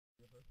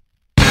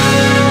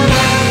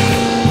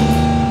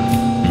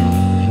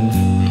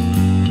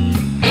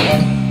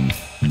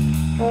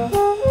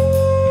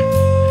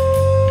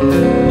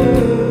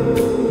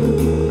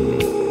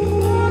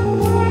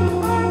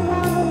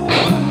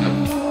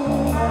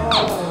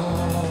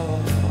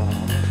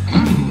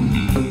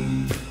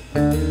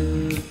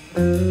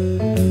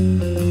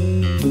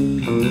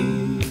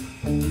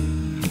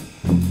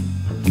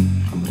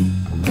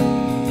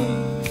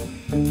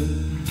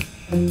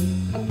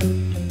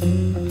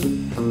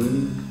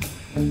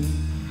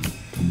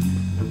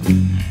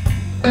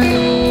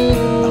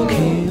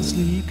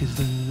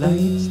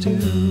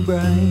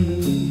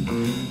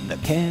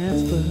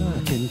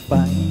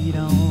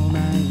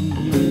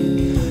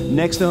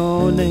Next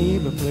door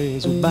neighbor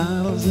plays with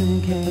bottles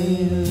and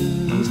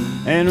cans,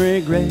 and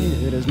regret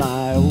is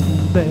my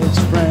old best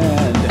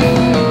friend.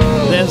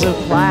 There's a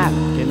plaque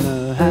in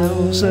the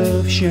house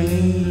of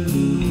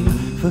shame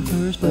for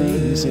first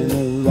place in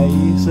the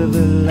race of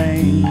the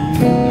lane.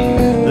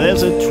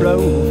 There's a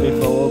trophy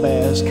for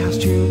best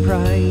costume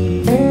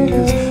prize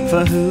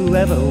for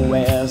whoever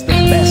wears the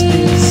best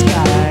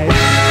disguise.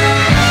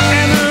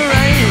 And the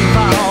rain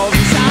falls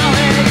in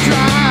solid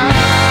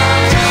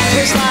drops,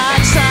 tastes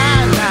like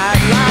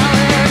cyanide lollipops.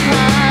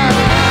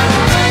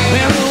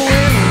 Then the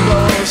wind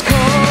blows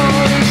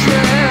cold and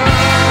shrill,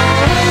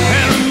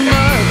 and the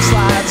mud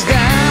slides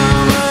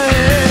down the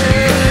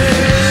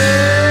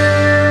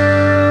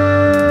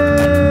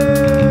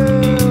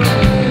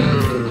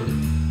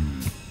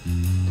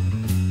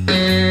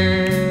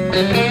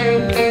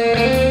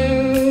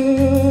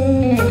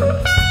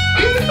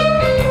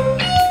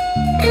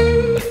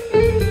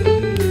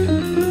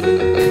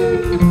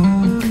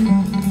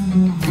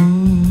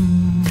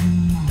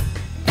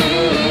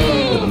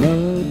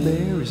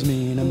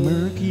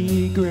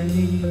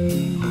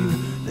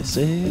They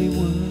said he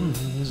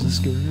was a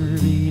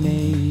scurvy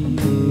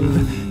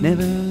knave,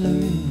 never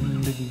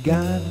learned a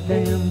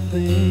goddamn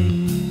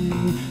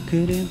thing,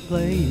 couldn't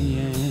play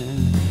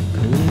and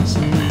couldn't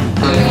sing,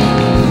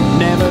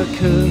 never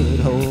could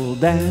hold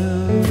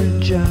down a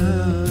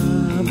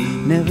job,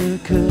 never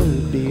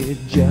could be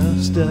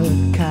just a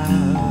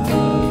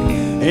cog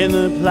in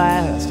the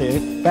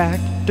plastic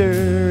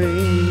factory,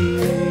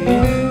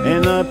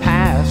 in the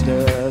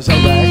pastor's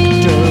electorate.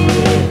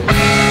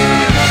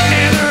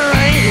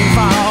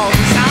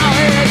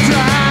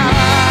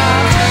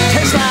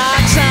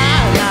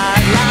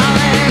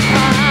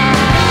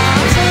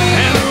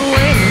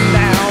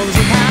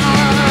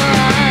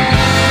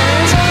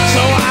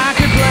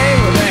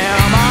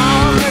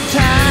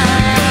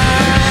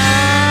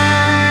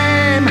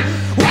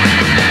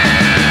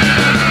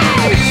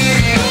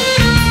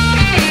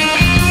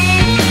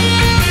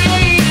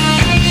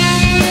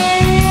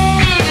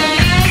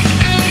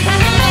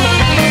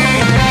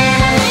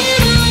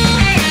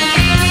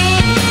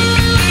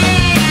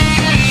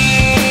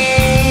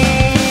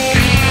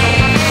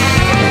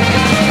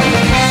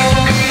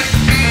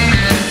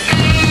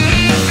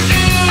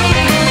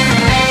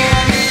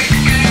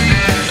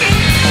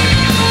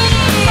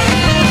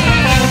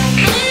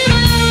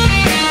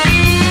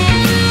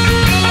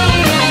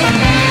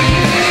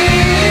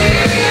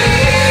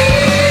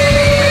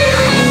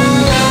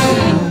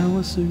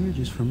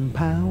 Surges from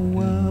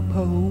power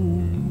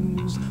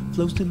poles,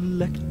 flows to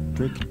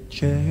electric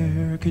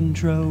chair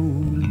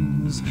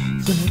controls.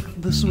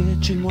 Flick the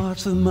switch and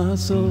watch the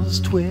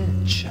muscles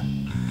twitch.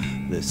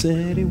 They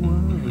said he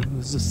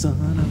was the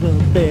son of a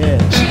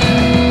bitch.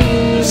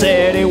 They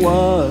said he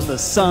was the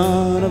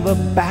son of a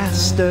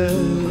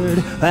bastard.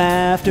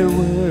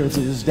 Afterwards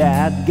his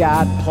dad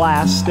got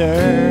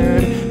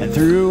plastered and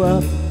threw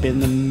up in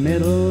the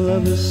middle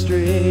of the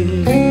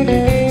street.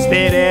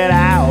 Spit it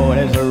out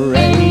as a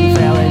rain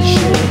fell and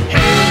shit.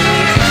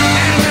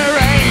 And the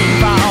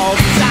rain falls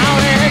in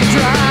solid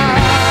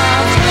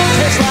drops,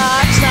 tastes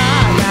like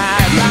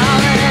cyanide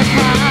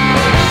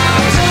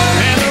lollipops.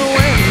 And the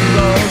wind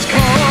blows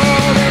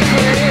cold and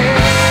clear,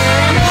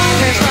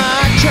 tastes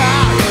like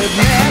chocolate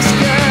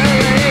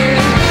mescaline.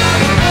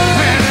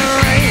 And the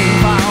rain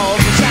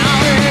falls in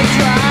solid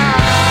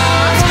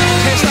drops,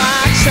 tastes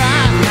like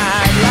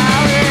cyanide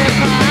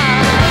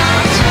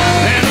lollipops.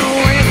 And the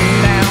wind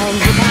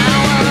downs the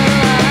power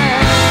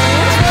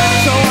lines,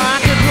 so I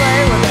could play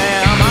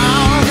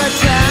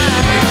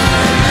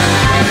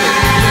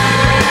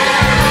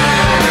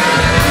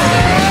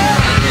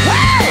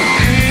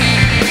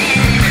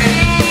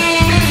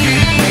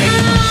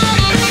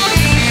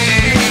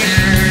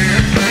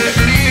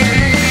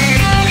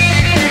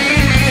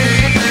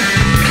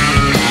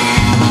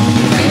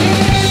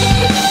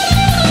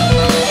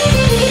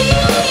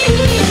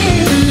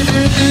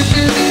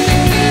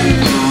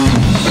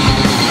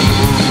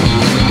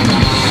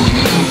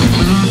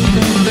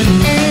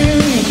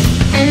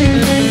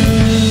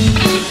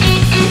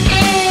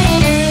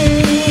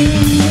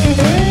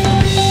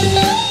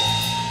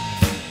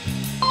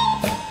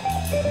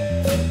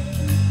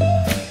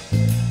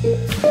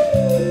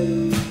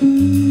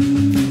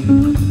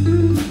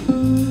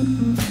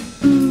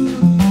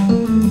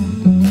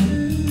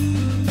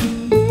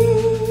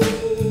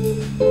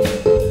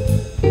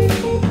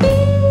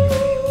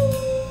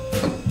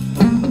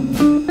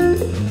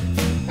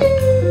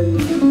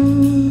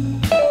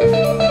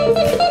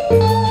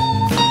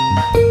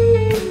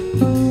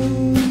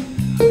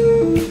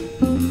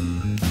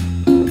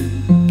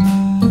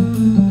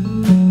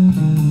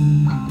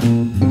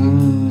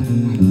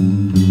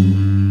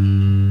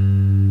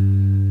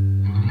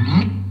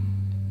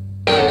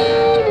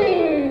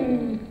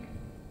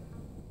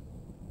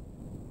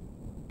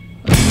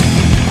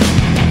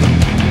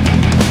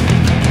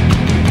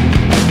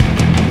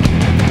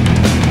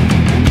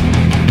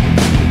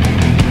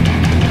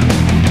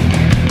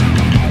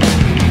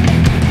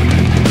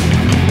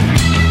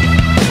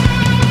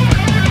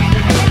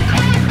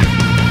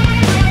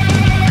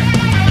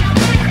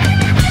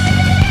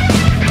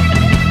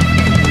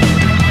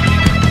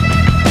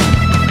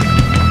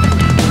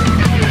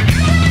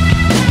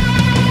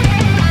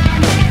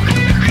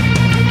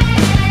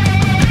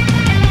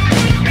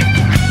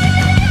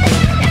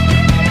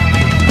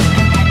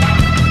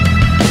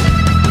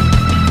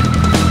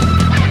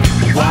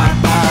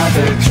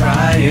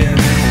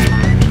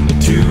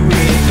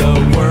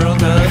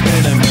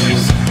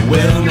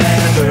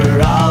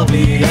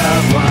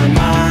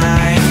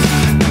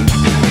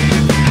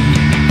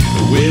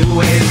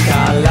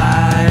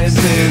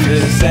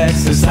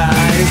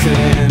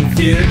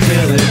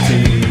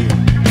futility.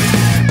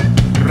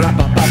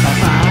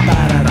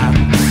 Ra-ba-ba-ba-ba-ba-da-da.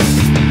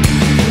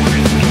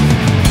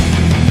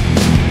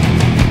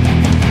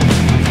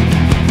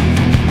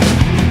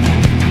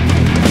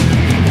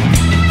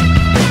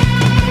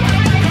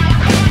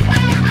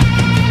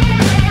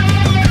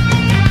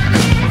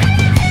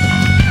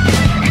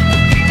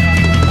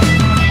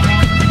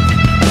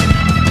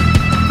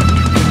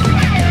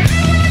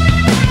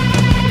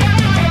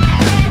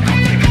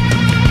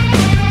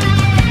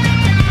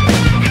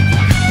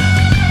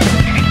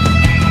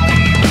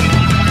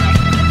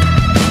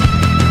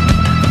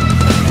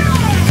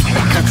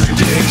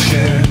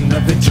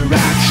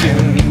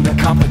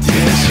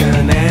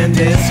 Competition and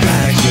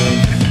distraction,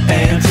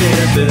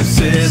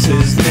 antithesis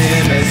is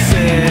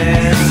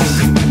nemesis.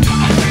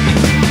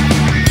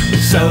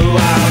 So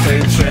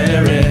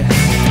arbitrary,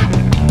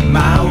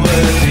 my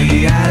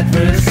worthy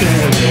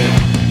adversary.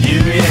 You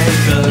yank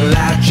the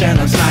latch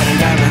and I'm sliding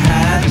down the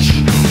hatch.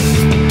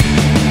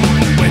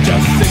 We're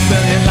just 6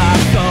 million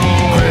lives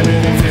gone.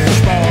 Credit and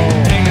fishbowl,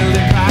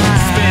 tingling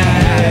price,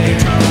 spinning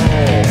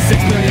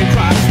 6 million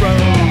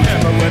crossroads,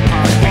 heroin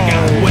heart, we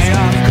got way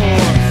off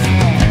course.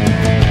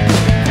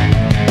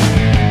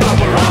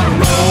 We're on a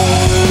roll.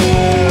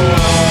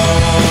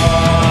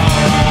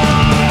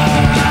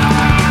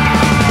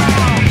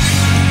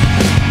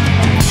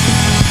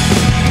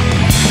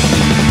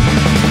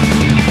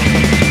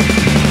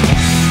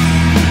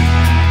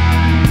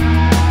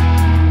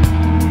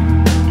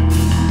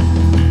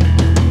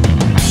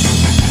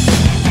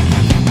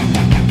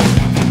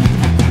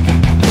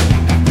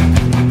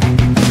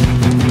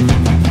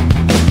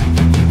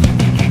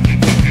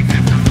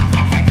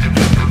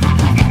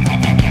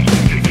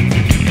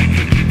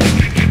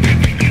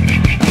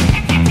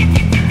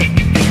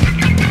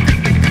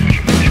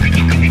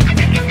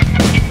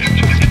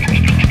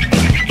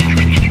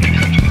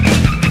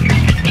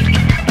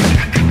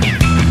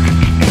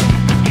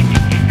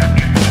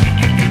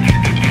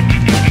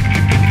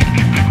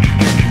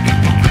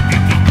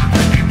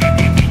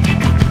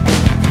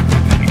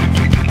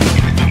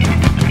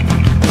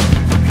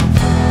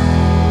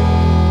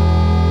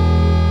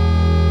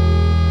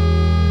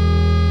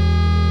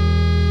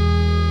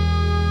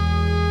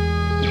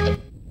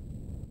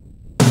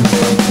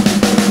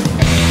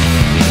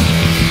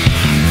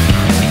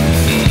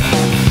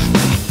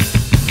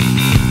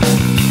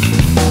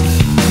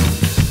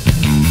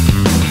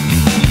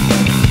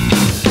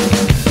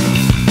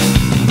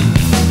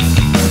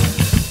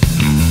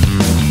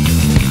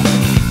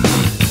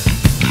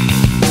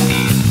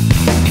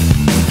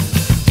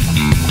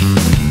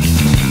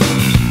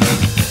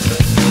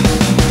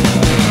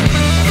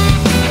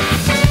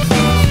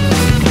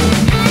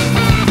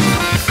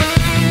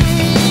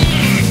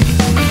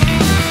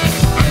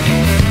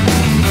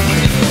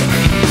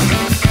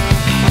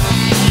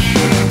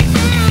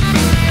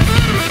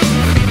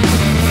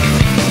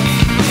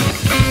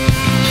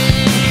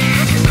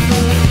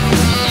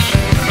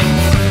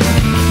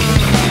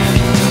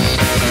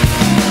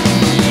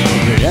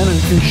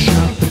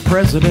 Shot the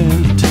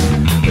president,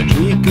 the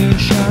tweaker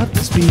shot the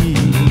speaker.